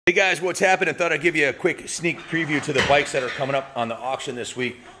Hey guys, what's happening? I thought I'd give you a quick sneak preview to the bikes that are coming up on the auction this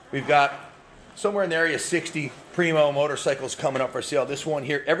week. We've got somewhere in the area 60 primo motorcycles coming up for sale. This one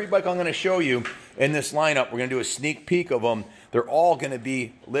here, every bike I'm going to show you in this lineup, we're going to do a sneak peek of them. They're all going to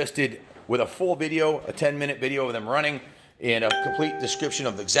be listed with a full video, a 10-minute video of them running, and a complete description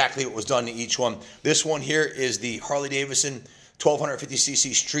of exactly what was done to each one. This one here is the Harley-Davidson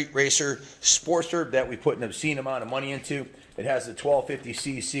 1250cc Street Racer Sportster that we put an obscene amount of money into. It has the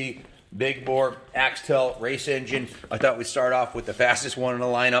 1250cc big bore Axtel race engine. I thought we'd start off with the fastest one in the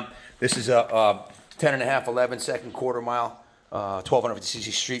lineup. This is a 10.5, 11-second quarter mile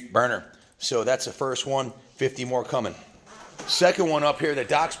 1250cc street burner. So that's the first one, 50 more coming. Second one up here that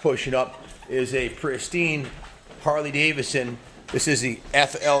Doc's pushing up is a pristine Harley-Davidson. This is the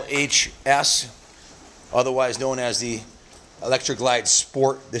FLHS, otherwise known as the Electric Glide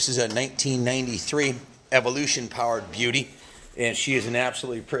Sport. This is a 1993 Evolution-powered beauty, and she is in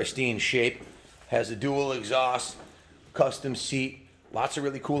absolutely pristine shape. Has a dual exhaust, custom seat, lots of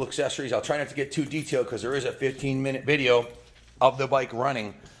really cool accessories. I'll try not to get too detailed because there is a 15-minute video of the bike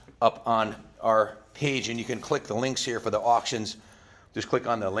running up on our page, and you can click the links here for the auctions. Just click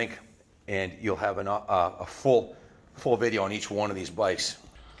on the link, and you'll have a full video on each one of these bikes.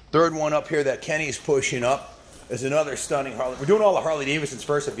 Third one up here that Kenny's pushing up is another stunning Harley. We're doing all the Harley-Davidsons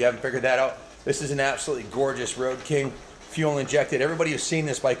first if you haven't figured that out. This is an absolutely gorgeous Road King, fuel injected. Everybody who's seen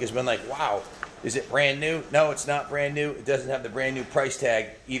this bike has been like, wow, is it brand new? No, it's not brand new. It doesn't have the brand new price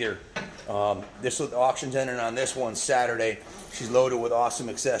tag either. The auction's ending on this one Saturday. She's loaded with awesome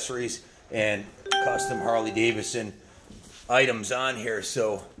accessories and custom Harley-Davidson items on here.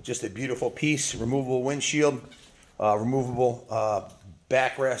 So just a beautiful piece, removable windshield, removable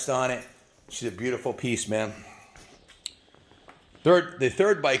backrest on it. She's a beautiful piece, man. The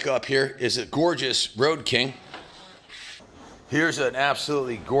third bike up here is a gorgeous Road King. Here's an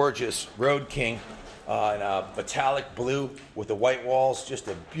absolutely gorgeous Road King in a metallic blue with the white walls. Just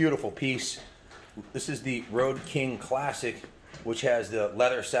a beautiful piece. This is the Road King Classic, which has the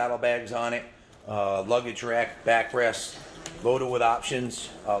leather saddlebags on it, luggage rack, backrest, loaded with options.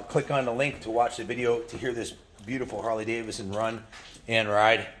 Click on the link to watch the video to hear this beautiful Harley-Davidson run and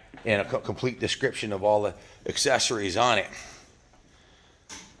ride, and a complete description of all the accessories on it.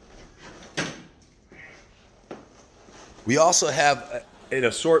 We also have an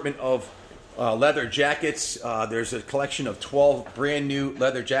assortment of leather jackets. There's a collection of 12 brand new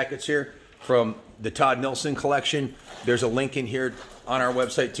leather jackets here from the Todd Nilsson collection. There's a link in here on our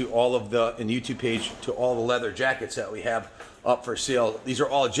website to all of the, in the YouTube page, to all the leather jackets that we have up for sale. These are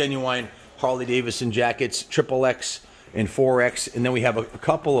all genuine Harley-Davidson jackets, XXX and 4X, and then we have a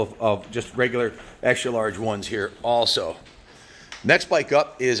couple of just regular extra large ones here also. Next bike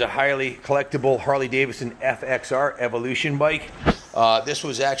up is a highly collectible Harley-Davidson FXR Evolution bike. This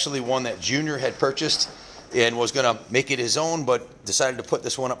was actually one that Junior had purchased and was going to make it his own, but decided to put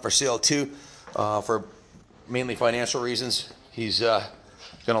this one up for sale too, for mainly financial reasons. He's going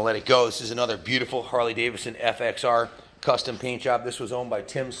to let it go. This is another beautiful Harley-Davidson FXR custom paint job. This was owned by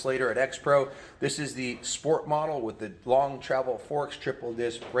Tim Slater at X-Pro. This is the sport model with the long travel forks, triple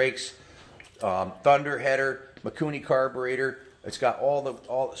disc brakes, thunder header, Mikuni carburetor. It's got all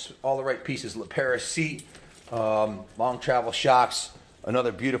the right pieces. LaPera seat, long travel shocks.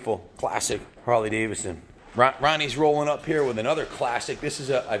 Another beautiful classic Harley-Davidson. Ronnie's rolling up here with another classic. This is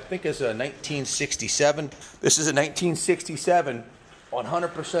I think it's a 1967. This is a 1967,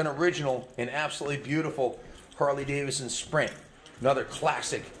 100% original and absolutely beautiful Harley-Davidson Sprint. Another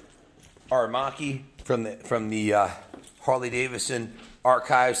classic Armaki from the Harley-Davidson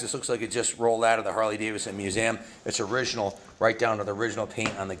archives. This looks like it just rolled out of the Harley-Davidson Museum. It's original, right down to the original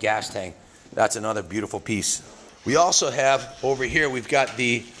paint on the gas tank. That's another beautiful piece. We also have over here, we've got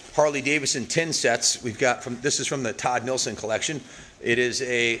the Harley-Davidson tin sets. We've got this is from the Todd Nilsson collection. It is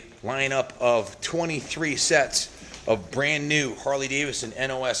a lineup of 23 sets of brand new Harley-Davidson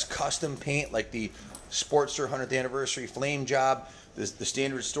NOS custom paint, like the Sportster 100th anniversary flame job, the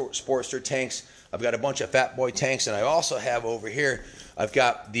standard Sportster tanks. I've got a bunch of Fat Boy tanks, and I also have over here, I've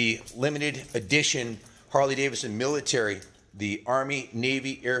got the limited edition Harley-Davidson military, the Army,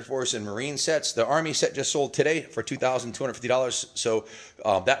 Navy, Air Force, and Marine sets. The Army set just sold today for $2,250, so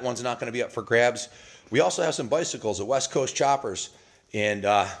that one's not going to be up for grabs. We also have some bicycles, the West Coast Choppers, and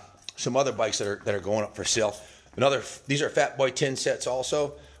some other bikes that are going up for sale. These are Fat Boy tin sets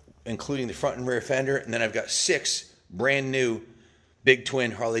also, including the front and rear fender, and then I've got 6 brand new big twin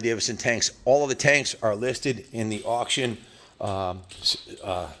Harley-Davidson tanks. All of the tanks are listed in the auction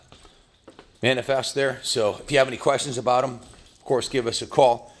manifest there. So if you have any questions about them, of course, give us a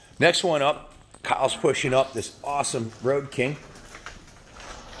call. Next one up, Kyle's pushing up this awesome Road King.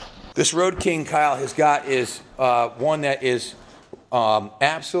 This Road King Kyle has got is one that is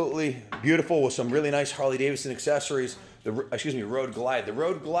absolutely beautiful with some really nice Harley Davidson accessories. Road Glide. The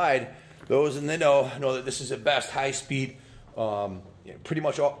Road Glide, those in the know that this is the best high-speed, pretty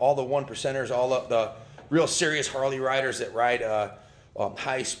much all the one percenters, all of the real serious Harley riders that ride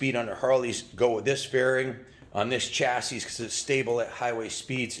high speed under Harleys go with this fairing on this chassis because it's stable at highway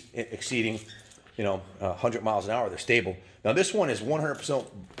speeds exceeding 100 miles an hour. They're stable. Now this one is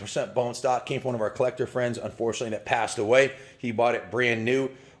 100% bone stock. Came from one of our collector friends, unfortunately, that passed away. He bought it brand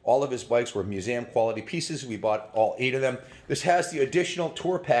new. All of his bikes were museum quality pieces. We bought all 8 of them. This has the additional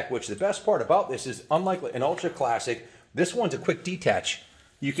tour pack, which the best part about this is, unlike an Ultra Classic, this one's a quick detach.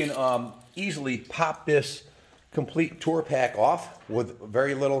 You can easily pop this complete tour pack off with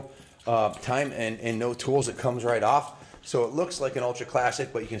very little time and no tools. It comes right off. So it looks like an Ultra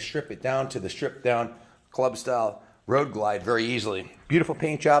Classic, but you can strip it down to the stripped down club style Road Glide very easily. Beautiful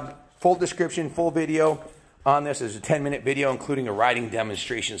paint job. Full description, full video on this. Is a 10-minute video including a riding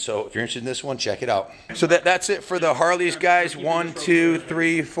demonstration. So if you're interested in this one, check it out. So that's it for the Harleys, guys. 1, 2,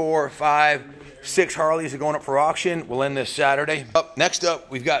 3, 4, 5, 6 Harleys are going up for auction. We'll end this Saturday. Next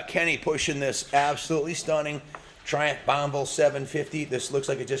up, we've got Kenny pushing this absolutely stunning Triumph Bombville 750. This looks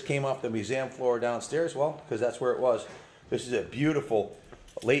like it just came off the museum floor downstairs. Well, because that's where it was. This is a beautiful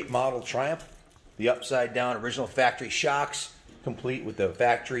late model Triumph. The upside down original factory shocks, complete with the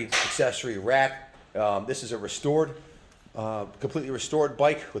factory accessory rack. This is a restored, completely restored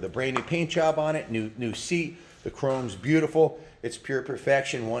bike with a brand new paint job on it, new seat. The chrome's beautiful. It's pure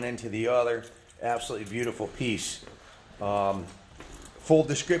perfection, one end to the other. Absolutely beautiful piece. Full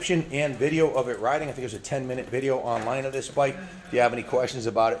description and video of it riding. I think there's a 10-minute video online of this bike. If you have any questions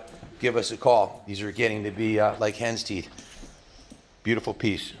about it, give us a call. These are getting to be like hen's teeth. Beautiful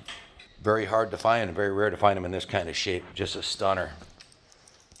piece. Very hard to find and very rare to find them in this kind of shape. Just a stunner.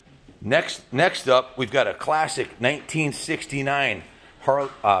 Next up, we've got a classic 1969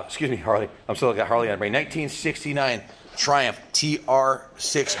 Harley. I'm still got Harley on my brain. 1969 Triumph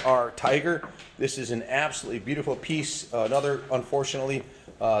TR6R Tiger. This is an absolutely beautiful piece. Another, unfortunately,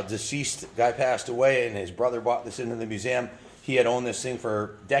 deceased guy passed away, and his brother bought this into the museum. He had owned this thing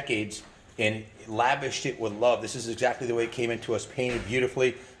for decades and lavished it with love. This is exactly the way it came into us, painted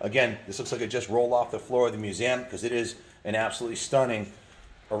beautifully. Again, this looks like it just rolled off the floor of the museum because it is an absolutely stunning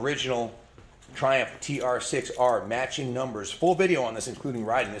original Triumph TR6R, matching numbers. Full video on this, including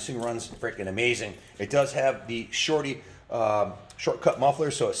riding. This thing runs freaking amazing. It does have the shortcut muffler,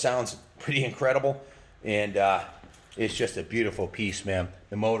 so it sounds pretty incredible. And it's just a beautiful piece, man.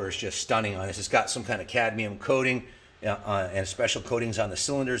 The motor is just stunning on this. It's got some kind of cadmium coating and special coatings on the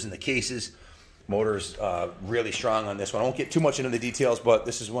cylinders and the cases. Motor's really strong on this one. I won't get too much into the details, but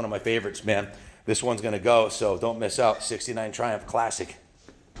this is one of my favorites, man. This one's going to go, so don't miss out. 69 Triumph Classic.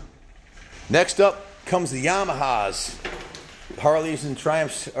 Next up comes the Yamahas. Harleys and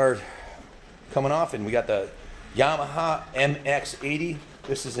Triumphs are coming off, and we got the Yamaha MX-80.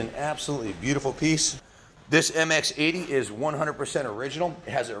 This is an absolutely beautiful piece. This MX-80 is 100% original.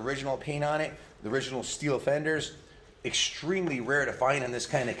 It has original paint on it, the original steel fenders. Extremely rare to find in this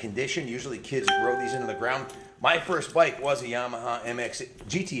kind of condition. Usually kids throw these into the ground. My first bike was a Yamaha MX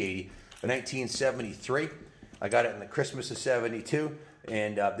GT80 in 1973. I got it in the Christmas of '72,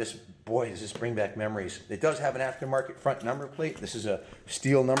 and this, boy, does this bring back memories. It does have an aftermarket front number plate. This is a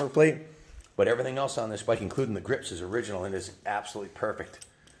steel number plate, but everything else on this bike, including the grips, is original and is absolutely perfect.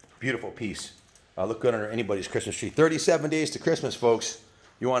 Beautiful piece. Look good under anybody's Christmas tree. 37 days to Christmas, folks.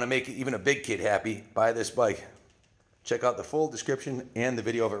 You want to make even a big kid happy, buy this bike. Check out the full description and the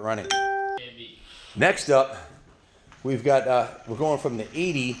video of it running. Next up, we've got, we're going from the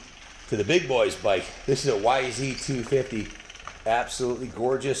 80 to the big boys bike. This is a YZ250. Absolutely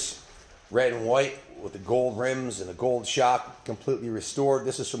gorgeous. Red and white with the gold rims and the gold shock. Completely restored.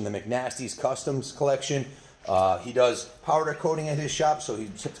 This is from the McNasty's Customs collection. He does powder coating at his shop, so he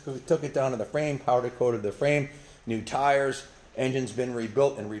took it down to the frame, powder coated the frame. New tires. Engine's been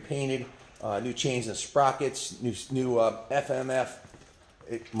rebuilt and repainted. New chains and sprockets, new FMF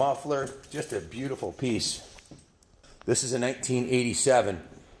muffler, just a beautiful piece. This is a 1987,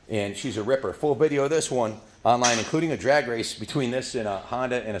 and she's a ripper. Full video of this one online, including a drag race between this and a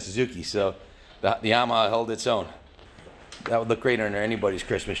Honda and a Suzuki, so the Yamaha held its own. That would look great under anybody's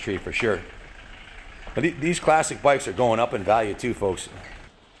Christmas tree for sure. But these classic bikes are going up in value too, folks.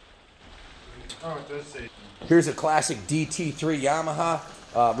 Oh, it does say. Here's a classic DT3 Yamaha.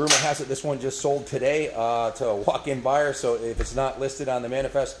 Rumor has it this one just sold today to a walk-in buyer, so if it's not listed on the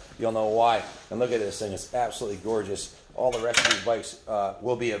manifest, you'll know why. And look at this thing, it's absolutely gorgeous. All the rest of these bikes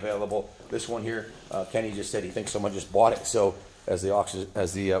will be available. This one here, Kenny just said he thinks someone just bought it, so as the auction,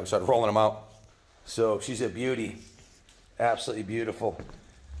 as the we started rolling them out. So she's a beauty, absolutely beautiful,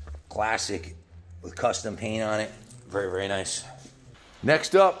 classic with custom paint on it. Very, very nice.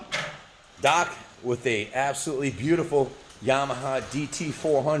 Next up, Doc with a absolutely beautiful Yamaha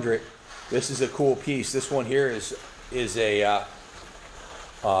DT400. This is a cool piece. This one here is a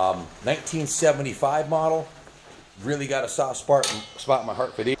 1975 model. Really got a soft spot in my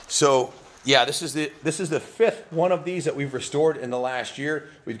heart for these. So yeah, this is the fifth one of these that we've restored in the last year.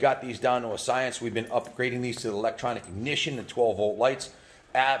 We've got these down to a science. We've been upgrading these to the electronic ignition and 12-volt lights.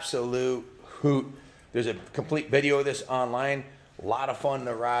 Absolute hoot. There's a complete video of this online. A lot of fun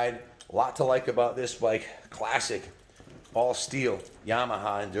to ride. A lot to like about this bike. Classic, all steel,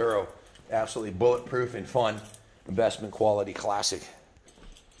 Yamaha Enduro. Absolutely bulletproof and fun. Investment quality classic.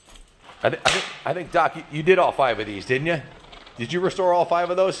 I think Doc, you did all 5 of these, didn't you? Did you restore all 5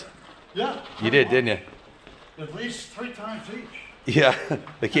 of those? Yeah. You did, didn't you? At least 3 times each. Yeah,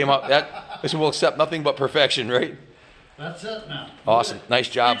 they came out. This will accept nothing but perfection, right? That's it now. Awesome. Nice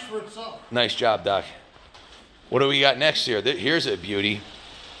job. Speaks for itself. Nice job, Doc. What do we got next here? Here's a beauty.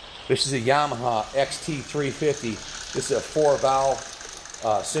 This is a Yamaha XT350. This is a 4-valve,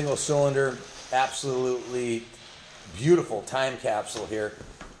 single cylinder, absolutely beautiful time capsule here.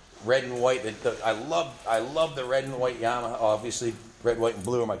 Red and white. I love the red and white Yamaha. Obviously, red, white, and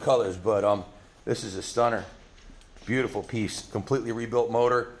blue are my colors, but this is a stunner. Beautiful piece. Completely rebuilt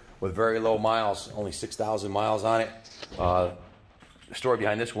motor with very low miles, only 6,000 miles on it. The story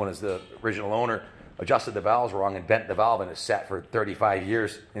behind this one is the original owner adjusted the valves wrong and bent the valve, and it sat for 35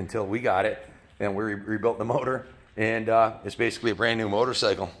 years until we got it, and we rebuilt the motor, and it's basically a brand new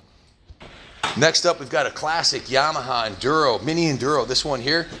motorcycle. Next up, we've got a classic Yamaha Enduro, mini Enduro. This one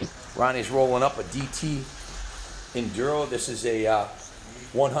here, Ronnie's rolling up a DT Enduro. This is a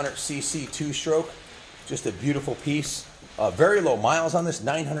 100cc 2-stroke. Just a beautiful piece. Very low miles on this,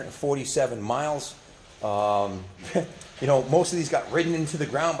 947 miles. You know, most of these got ridden into the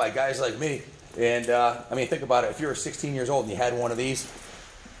ground by guys like me. And I mean, think about it. If you were 16 years old and you had one of these,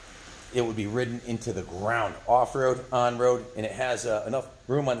 it would be ridden into the ground, off-road, on-road, and it has enough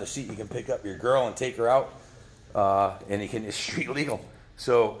room on the seat you can pick up your girl and take her out, and it's street legal.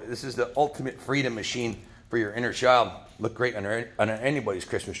 So this is the ultimate freedom machine for your inner child. Look great under anybody's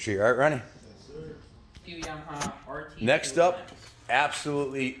Christmas tree, right, Ronnie? Yes, sir. Next up,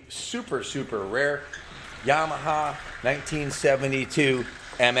 absolutely super, super rare, Yamaha 1972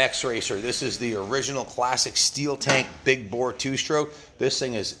 MX Racer. This is the original classic steel tank big bore 2-stroke. This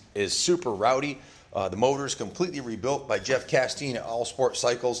thing is super rowdy. The motor is completely rebuilt by Jeff Castine at All Sport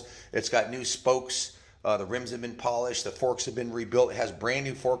Cycles. It's got new spokes. The rims have been polished. The forks have been rebuilt. It has brand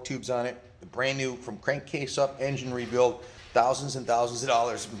new fork tubes on it. The brand new from crankcase up engine rebuild. Thousands and thousands of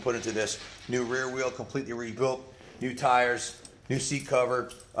dollars have been put into this. New rear wheel completely rebuilt. New tires, new seat cover,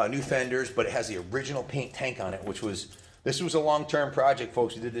 new fenders, but it has the original paint tank on it, which was, this was a long-term project,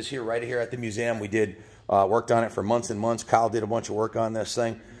 folks. We did this here, right here at the museum. We did, worked on it for months and months. Kyle did a bunch of work on this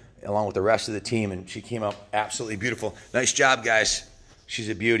thing, along with the rest of the team, and she came out absolutely beautiful. Nice job, guys. She's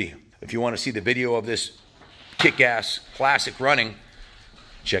a beauty. If you want to see the video of this kick-ass classic running,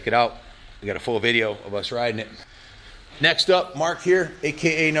 check it out. We got a full video of us riding it. Next up, Mark here,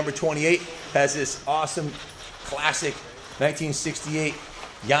 aka number 28, has this awesome classic 1968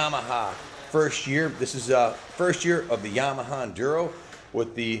 Yamaha first year. This is first year of the Yamaha Enduro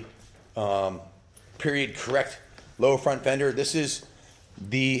with the period correct low front fender. This is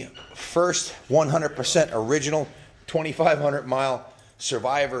the first 100% original 2,500 mile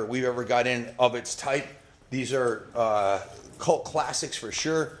Survivor we've ever got in of its type. These are cult classics for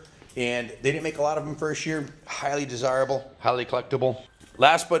sure, and they didn't make a lot of them first year. Highly desirable, highly collectible.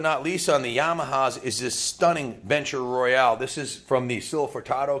 Last but not least on the Yamahas is this stunning Venture Royale. This is from the Sil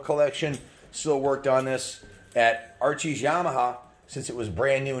Furtado collection. Sil worked on this at Archie's Yamaha since it was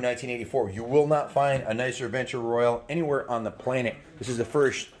brand new in 1984. You will not find a nicer Venture Royale anywhere on the planet. This is the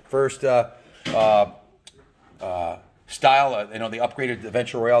first style. You know, they upgraded the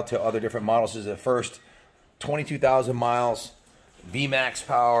Venture Royale to other different models. This is the first 22,000 miles, VMAX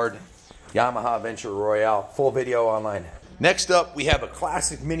powered Yamaha Venture Royale. Full video online. Next up, we have a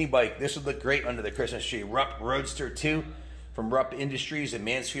classic mini bike. This would look great under the Christmas tree. Rupp Roadster 2 from Rupp Industries in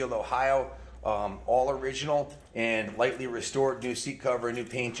Mansfield, Ohio. All original and lightly restored. New seat cover, new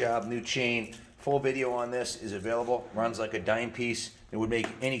paint job, new chain. Full video on this is available. Runs like a dime piece. It would make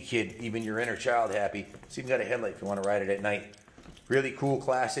any kid, even your inner child, happy. It's even got a headlight if you want to ride it at night. Really cool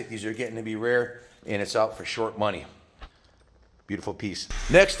classic. These are getting to be rare, and it's out for short money. Beautiful piece.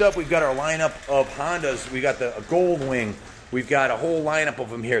 Next up, we've got our lineup of Hondas. We got the Gold Wing. We've got a whole lineup of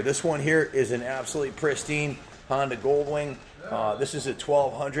them here. This one here is an absolutely pristine Honda Gold Wing. This is a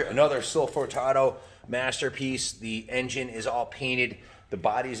 1200, another Silfortato masterpiece. The engine is all painted. The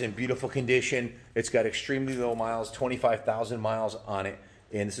body is in beautiful condition. It's got extremely low miles, 25,000 miles on it.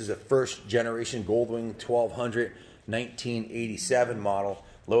 And this is a first generation Goldwing 1200 1987 model,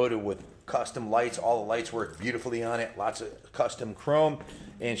 loaded with custom lights. All the lights work beautifully on it. Lots of custom chrome.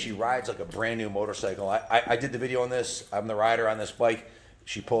 And she rides like a brand new motorcycle. I did the video on this. I'm the rider on this bike.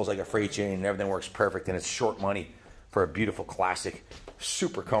 She pulls like a freight train and everything works perfect. And it's short money for a beautiful classic.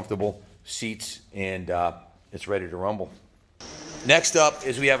 Super comfortable seats, and it's ready to rumble. Next up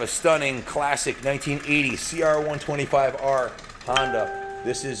is we have a stunning classic 1980 CR125R Honda.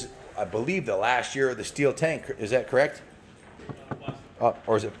 This is, I believe, the last year of the steel tank. Is that correct?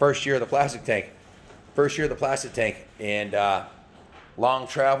 Or is it first year of the plastic tank? First year of the plastic tank. And long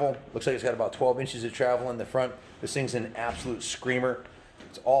travel. Looks like it's got about 12 inches of travel in the front. This thing's an absolute screamer.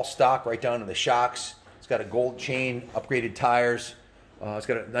 It's all stock right down to the shocks. It's got a gold chain, upgraded tires. It's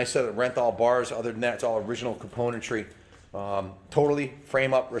got a nice set of Renthal bars. Other than that, it's all original componentry. Totally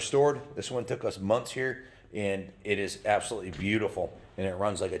frame up restored. This one took us months here, and it is absolutely beautiful, and it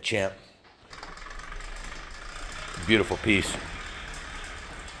runs like a champ. Beautiful piece.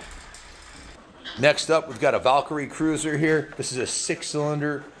 Next up, we've got a Valkyrie Cruiser here. This is a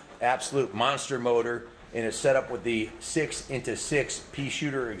 6-cylinder absolute monster motor, and it's set up with the 6x6 pea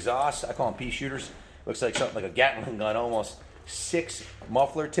shooter exhaust. I call them pea shooters. Looks like something like a Gatling gun almost. 6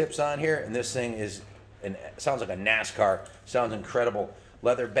 muffler tips on here, and this thing is sounds like a NASCAR. Sounds incredible.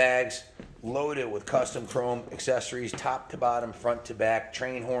 Leather bags loaded with custom chrome accessories, top to bottom, front to back,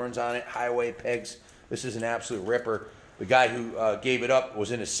 train horns on it, highway pegs. This is an absolute ripper. The guy who gave it up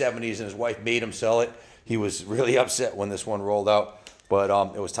was in his 70s, and his wife made him sell it. He was really upset when this one rolled out, but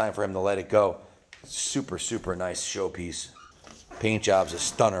it was time for him to let it go. Super, super nice showpiece. Paint job's a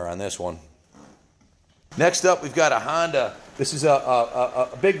stunner on this one. Next up, we've got a Honda. This is a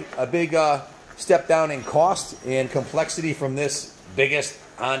big step down in cost and complexity from this biggest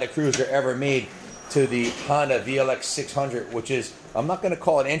Honda Cruiser ever made to the Honda VLX 600, which is, I'm not going to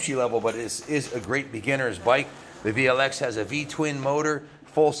call it entry level, but it is a great beginner's bike. The VLX has a V-twin motor,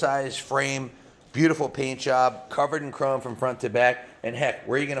 full-size frame, beautiful paint job, covered in chrome from front to back, and heck,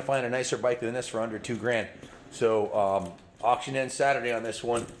 where are you going to find a nicer bike than this for under $2 grand? So auction ends Saturday on this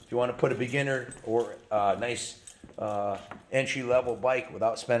one. If you want to put a beginner or nice entry-level bike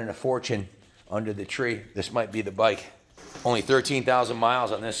without spending a fortune under the tree, this might be the bike. Only 13,000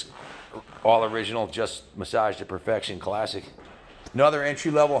 miles on this all original, just massaged to perfection classic. Another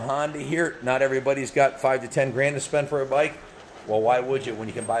entry-level Honda here. Not everybody's got 5 to 10 grand to spend for a bike. Well, why would you when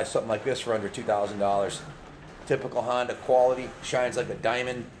you can buy something like this for under $2,000? Typical Honda quality, shines like a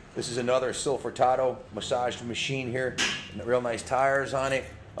diamond. This is another Silfortato massaged machine here. Real nice tires on it.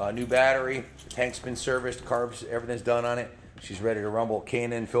 New battery. Tank's been serviced. Carbs, everything's done on it. She's ready to rumble.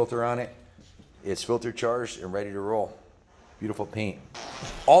 K&N filter on it. It's filter charged and ready to roll. Beautiful paint.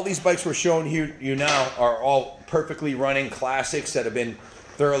 All these bikes we're showing you now are all perfectly running classics that have been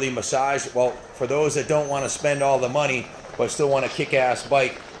thoroughly massaged. Well, for those that don't want to spend all the money but still want a kick-ass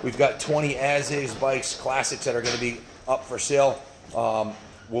bike, we've got 20 as-is bikes, classics, that are going to be up for sale.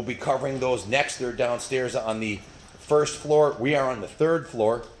 We'll be covering those next. They're downstairs on the first floor. We are on the 3rd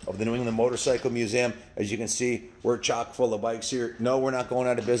floor of the New England Motorcycle Museum. As you can see, we're chock full of bikes here. No, we're not going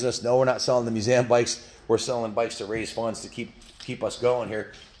out of business. No, we're not selling the museum bikes. We're selling bikes to raise funds to keep us going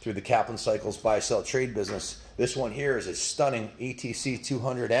here through the Kaplan Cycles buy, sell, trade business. This one here is a stunning ATC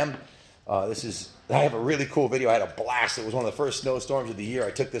 200M. I have a really cool video. I had a blast. It was one of the first snowstorms of the year.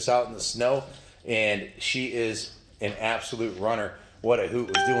 I took this out in the snow, and she is an absolute runner. What a hoot.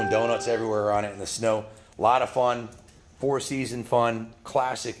 Was doing donuts everywhere on it in the snow. A lot of fun. 4-season fun.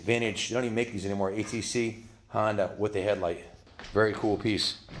 Classic vintage. You don't even make these anymore. ATC Honda with the headlight. Very cool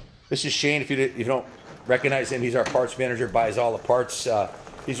piece. This is Shane. If you don't recognize him, he's our parts manager, buys all the parts.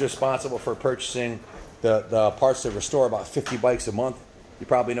 He's responsible for purchasing the parts to restore about 50 bikes a month. You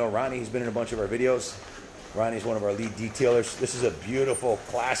probably know Ronnie. He's been in a bunch of our videos. Ronnie's one of our lead detailers. This is a beautiful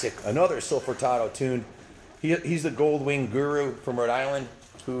classic. Another Silfortato tuned. He's the Goldwing guru from Rhode Island.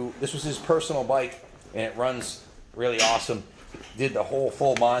 This was his personal bike, and it runs really awesome. Did the whole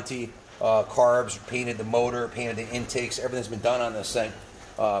full Monty, carbs, painted the motor, painted the intakes. Everything's been done on this thing.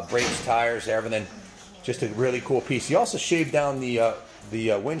 Brakes, tires, everything. Just a really cool piece. He also shaved down the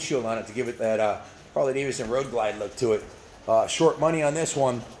windshield on it to give it that Harley-Davidson Road Glide look to it. Short money on this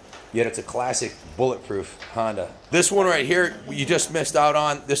one, yet it's a classic bulletproof Honda. This one right here, you just missed out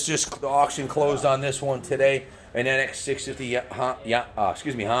on. The auction closed on this one today. An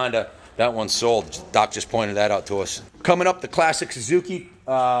NX650 Honda. That one's sold. Doc just pointed that out to us. Coming up, the classic Suzuki,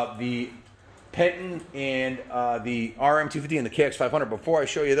 the Penton and the RM250 and the KX500. Before I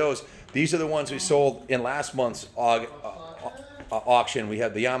show you those, these are the ones we sold in last month's auction. We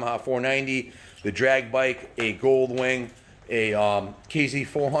have the Yamaha 490, the drag bike, a Gold Wing, a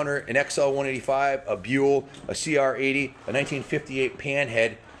KZ400, an XL185, a Buell, a CR80, a 1958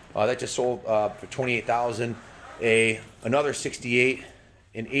 Panhead that just sold for $28,000, another 68,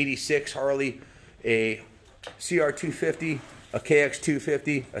 an 86 Harley, a CR250, a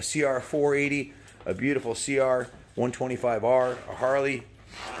KX250, a CR480, a beautiful CR125R, a Harley,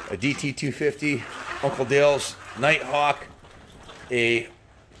 a DT250, Uncle Dale's Nighthawk, a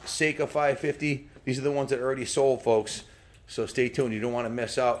Seiko 550. These are the ones that are already sold, folks. So stay tuned. You don't want to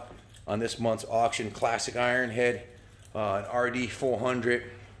miss out on this month's auction. Classic Ironhead, an RD 400.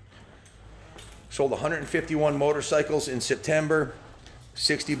 Sold 151 motorcycles in September,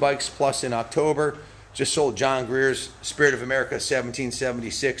 60 bikes plus in October. Just sold John Greer's Spirit of America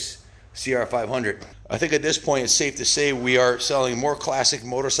 1776 CR500. I think at this point it's safe to say we are selling more classic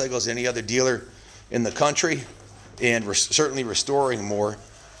motorcycles than any other dealer in the country, and we're certainly restoring more.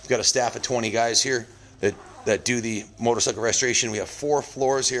 We've got a staff of 20 guys here that do the motorcycle restoration. We have 4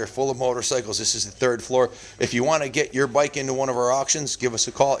 floors here full of motorcycles. This is the 3rd floor. If you want to get your bike into one of our auctions, give us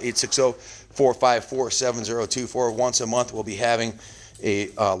a call, 860-454-7024. Once a month, we'll be having a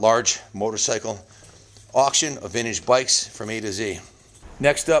large motorcycle auction of vintage bikes from A to Z.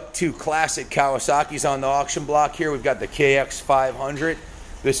 Next up, 2 classic Kawasaki's on the auction block here. We've got the KX500.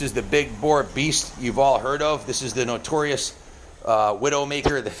 This is the big bore beast you've all heard of. This is the notorious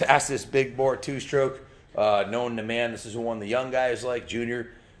Widowmaker, the fastest big bore 2-stroke known to man. This is the one the young guys like,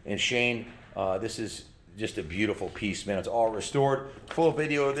 Junior and Shane. This is just a beautiful piece, man. It's all restored. Full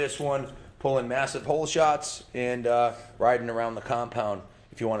video of this one, pulling massive hole shots and riding around the compound.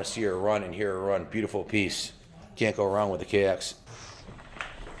 If you want to see her run and hear her run, beautiful piece. Can't go wrong with the KX.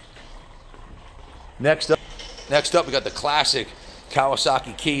 Next up, we got the classic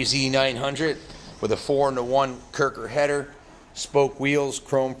Kawasaki KZ900 with a 4-in-1 Kirker header, spoke wheels,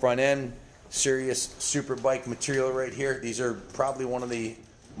 chrome front end, serious super bike material right here. These are probably one of the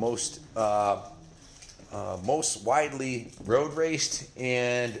most widely road raced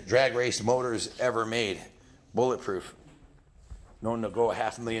and drag raced motors ever made. Bulletproof. Known to go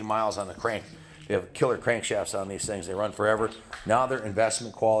 500,000 miles on the crank. They have killer crankshafts on these things. They run forever. Now they're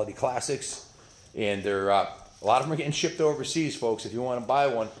investment quality classics, and they're a lot of them are getting shipped overseas, folks. If you want to buy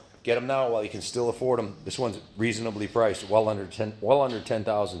one, get them now while you can still afford them. This one's reasonably priced, well under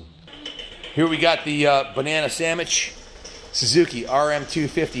 10,000. Here we got the Banana Sandwich Suzuki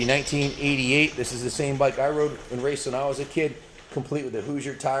RM250 1988. This is the same bike I rode and raced when I was a kid, complete with the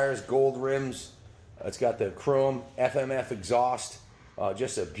Hoosier tires, gold rims. It's got the chrome FMF exhaust.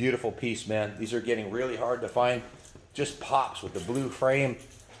 Just a beautiful piece, man. These are getting really hard to find. Just pops with the blue frame,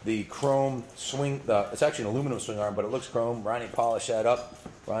 the chrome swing. It's actually an aluminum swing arm, but it looks chrome. Ronnie polished that up.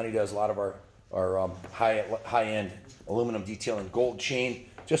 Ronnie does a lot of our high-end aluminum detailing. Gold chain.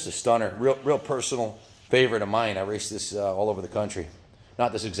 Just a stunner. Real personal favorite of mine. I raced this all over the country.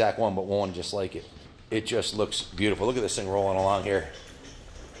 Not this exact one, but one just like it. It just looks beautiful. Look at this thing rolling along here.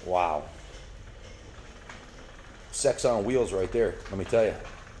 Wow. Sex on wheels right there, let me tell you.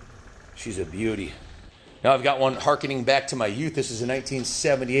 She's a beauty. Now I've got one harkening back to my youth. This is a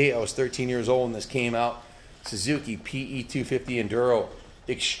 1978. I was 13 years old when this came out. Suzuki PE250 Enduro.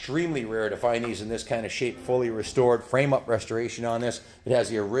 Extremely rare to find these in this kind of shape, fully restored. Frame up restoration on this. It has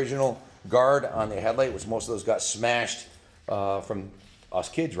the original guard on the headlight, which most of those got smashed from us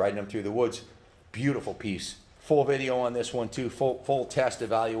kids riding them through the woods. Beautiful piece. Full video on this one too. Full test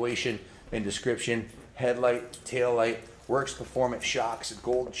evaluation and description. Headlight, tail light, Works Performance shocks,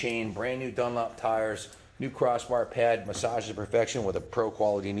 gold chain, brand new Dunlop tires, new crossbar pad, massage to perfection with a pro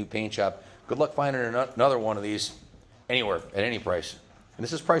quality new paint job. Good luck finding another one of these anywhere at any price. And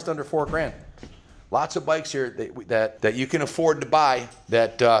this is priced under $4 grand. Lots of bikes here that you can afford to buy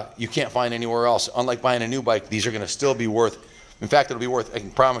that you can't find anywhere else. Unlike buying a new bike, these are going to still be worth, in fact, it'll be worth, I can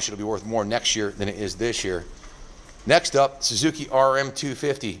promise you it'll be worth more next year than it is this year. Next up, Suzuki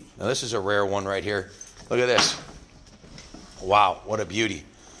RM250. Now this is a rare one right here. Look at this. Wow, what a beauty.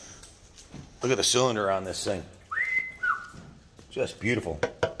 Look at the cylinder on this thing. Just beautiful.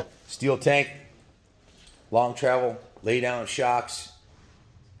 Steel tank, long travel, lay down shocks.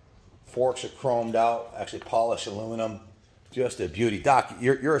 Forks are chromed out, actually polished aluminum. Just a beauty. Doc,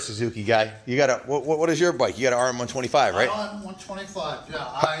 you're a Suzuki guy. You got a what is your bike? You got an RM125, right? RM125. Yeah,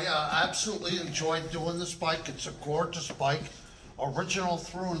 I absolutely enjoyed doing this bike. It's a gorgeous bike, original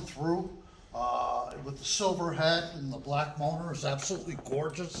through and through, with the silver head and the black motor is absolutely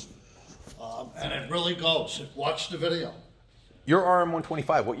gorgeous, and it really goes. Watch the video. Your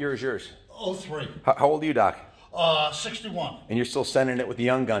RM125. What year is yours? 03. How old are you, Doc? 61. And you're still sending it with the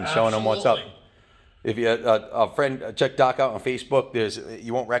young gun, showing them what's up. Absolutely. If you a friend, check Doc out on Facebook.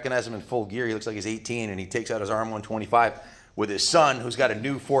 You won't recognize him in full gear. He looks like he's 18, and he takes out his RM125 with his son, who's got a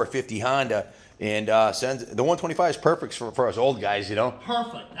new 450 Honda, and sends the 125 is perfect for us old guys, you know.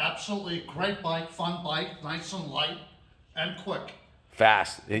 Perfect. Absolutely great bike, fun bike, nice and light and quick.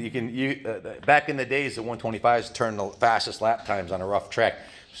 Fast. Back in the days, the 125s turned the fastest lap times on a rough track.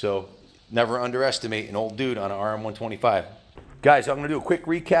 So never underestimate an old dude on an RM125. Guys, I'm going to do a quick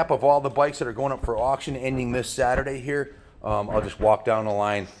recap of all the bikes that are going up for auction ending this Saturday here. I'll just walk down the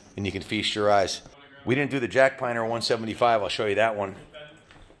line and you can feast your eyes. We didn't do the Jack Piner 175. I'll show you that one.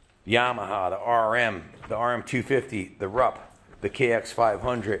 Yamaha, the RM, the RM250, the Rupp, the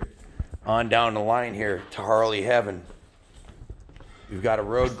KX500. On down the line here to Harley Heaven. You've got a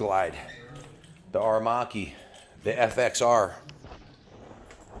Road Glide, the Armaki, the FXR,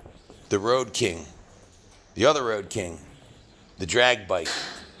 the Road King, the other Road King, the drag bike,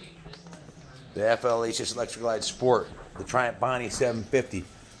 the FLHS Electric Glide Sport, the Triumph Bonnie 750,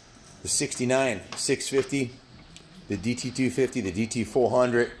 the 69 650, the DT250, the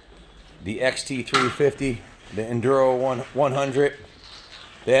DT400, the XT350, the Enduro 100,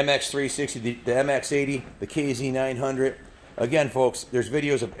 the MX360, the MX80, the KZ900. Again, folks, there's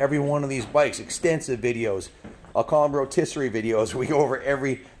videos of every one of these bikes, extensive videos. I'll call them rotisserie videos. We go over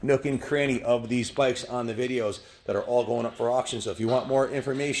every nook and cranny of these bikes on the videos that are all going up for auction. So if you want more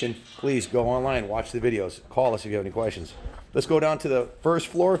information, please go online, watch the videos. Call us if you have any questions. Let's go down to the first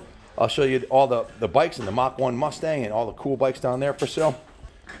floor. I'll show you all the bikes and the Mach 1 Mustang and all the cool bikes down there for sale,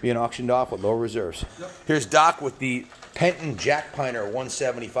 being auctioned off with low reserves. Yep. Here's Doc with the Penton Jack Piner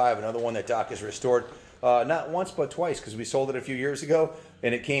 175, another one that Doc has restored. Not once, but twice, because we sold it a few years ago,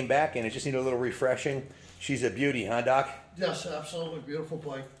 and it came back, and it just needed a little refreshing. She's a beauty, huh, Doc? Yes, absolutely beautiful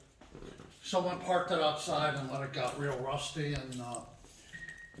bike. Someone parked it outside and let it got real rusty, and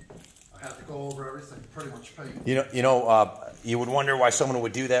I had to go over everything, pretty much paint. You would wonder why someone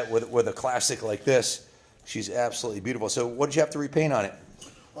would do that with a classic like this. She's absolutely beautiful. So what did you have to repaint on it?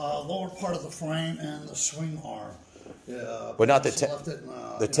 Lower part of the frame and the swing arm. Yeah, but not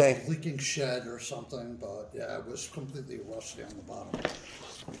the tank. Leaking shed or something, but yeah, it was completely rusty on the bottom.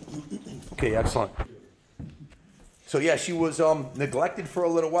 Okay, excellent. So yeah, she was neglected for a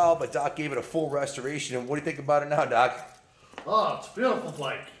little while, but Doc gave it a full restoration. And what do you think about it now, Doc? Oh, it's a beautiful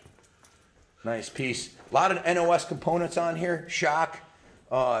bike. Nice piece. A lot of NOS components on here. Shock,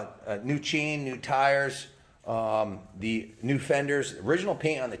 new chain, new tires, the new fenders, original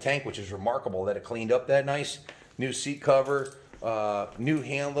paint on the tank, which is remarkable that it cleaned up that nice. New seat cover, new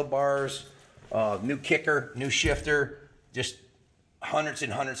handlebars, new kicker, new shifter, just hundreds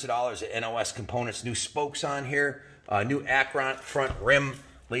and hundreds of dollars of NOS components. New spokes on here, new Acron front rim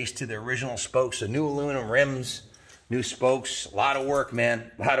laced to the original spokes, so new aluminum rims, new spokes. A lot of work,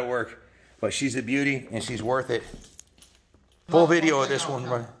 man, a lot of work. But she's a beauty and she's worth it. Full video of this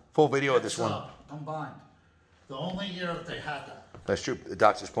one. Full video of this one. Combined. The only year that they had that. That's true. The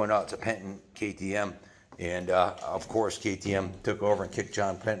doc just pointed out it's a Penton KTM. And, of course, KTM took over and kicked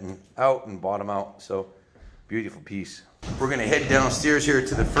John Penton out and bought him out. So, beautiful piece. We're going to head downstairs here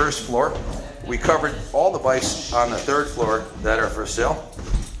to the first floor. We covered all the bikes on the third floor that are for sale.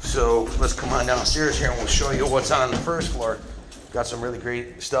 So, let's come on downstairs here and we'll show you what's on the first floor. Got some really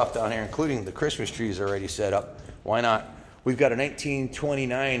great stuff down here, including the Christmas trees already set up. Why not? We've got a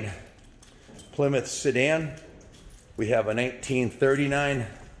 1929 Plymouth sedan. We have a 1939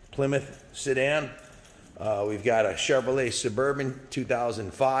 Plymouth sedan. We've got a Chevrolet Suburban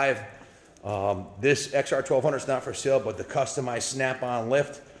 2005. This XR1200 is not for sale, but the customized snap-on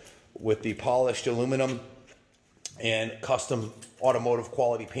lift with the polished aluminum and custom automotive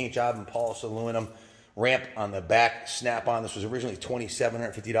quality paint job and polished aluminum ramp on the back snap-on. This was originally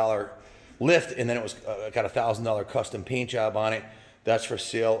 $2,750 lift, and then it was got a $1,000 custom paint job on it. That's for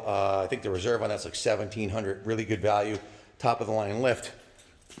sale. I think the reserve on that's like $1,700. Really good value. Top of the line lift.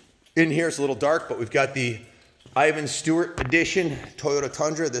 In here it's a little dark, but we've got the Ivan Stewart edition Toyota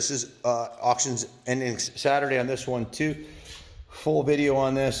Tundra. This is auctions ending Saturday on this one too. Full video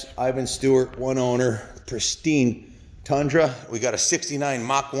on this. Ivan Stewart, one owner, pristine Tundra. We got a 69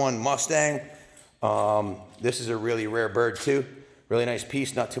 Mach 1 Mustang. This is a really rare bird too. Really nice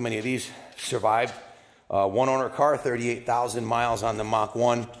piece. Not too many of these survived. One owner car, 38,000 miles on the Mach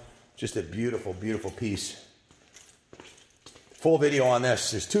 1. Just a beautiful, beautiful piece. Full video on this.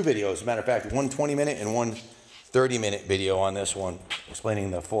 There's two videos. As a matter of fact, one 20-minute and one 30-minute video on this one,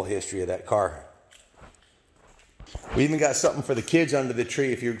 explaining the full history of that car. We even got something for the kids under the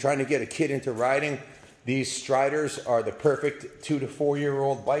tree. If you're trying to get a kid into riding, These Striders are the perfect 2 to 4 year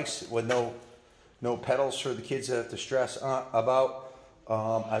old bikes with no pedals for the kids to have to stress about.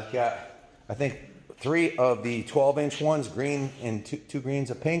 I've got, I think, 3 of the 12-inch ones, green and two greens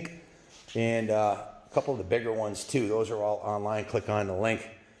of pink, and a couple of the bigger ones too. Those are all online. Click on the link.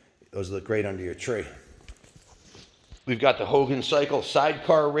 Those look great under your tree. We've got the Hogan Cycle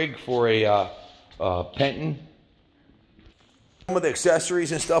sidecar rig for a Penton. Some of the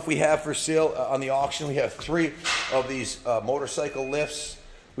accessories and stuff we have for sale on the auction. We have 3 of these motorcycle lifts.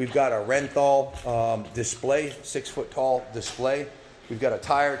 We've got a Renthal display, 6-foot tall display. We've got a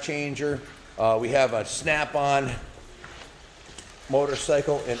tire changer. We have a snap-on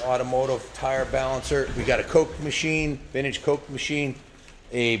motorcycle and automotive tire balancer. We got a Coke machine, vintage Coke machine.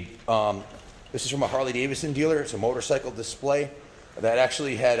 This is from a Harley Davidson dealer. It's a motorcycle display that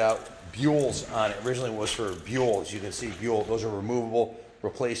actually had Buells on it. Originally was for Buell. As you can see, Buell. Those are removable,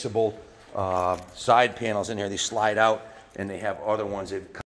 replaceable side panels in here. They slide out, and they have other ones.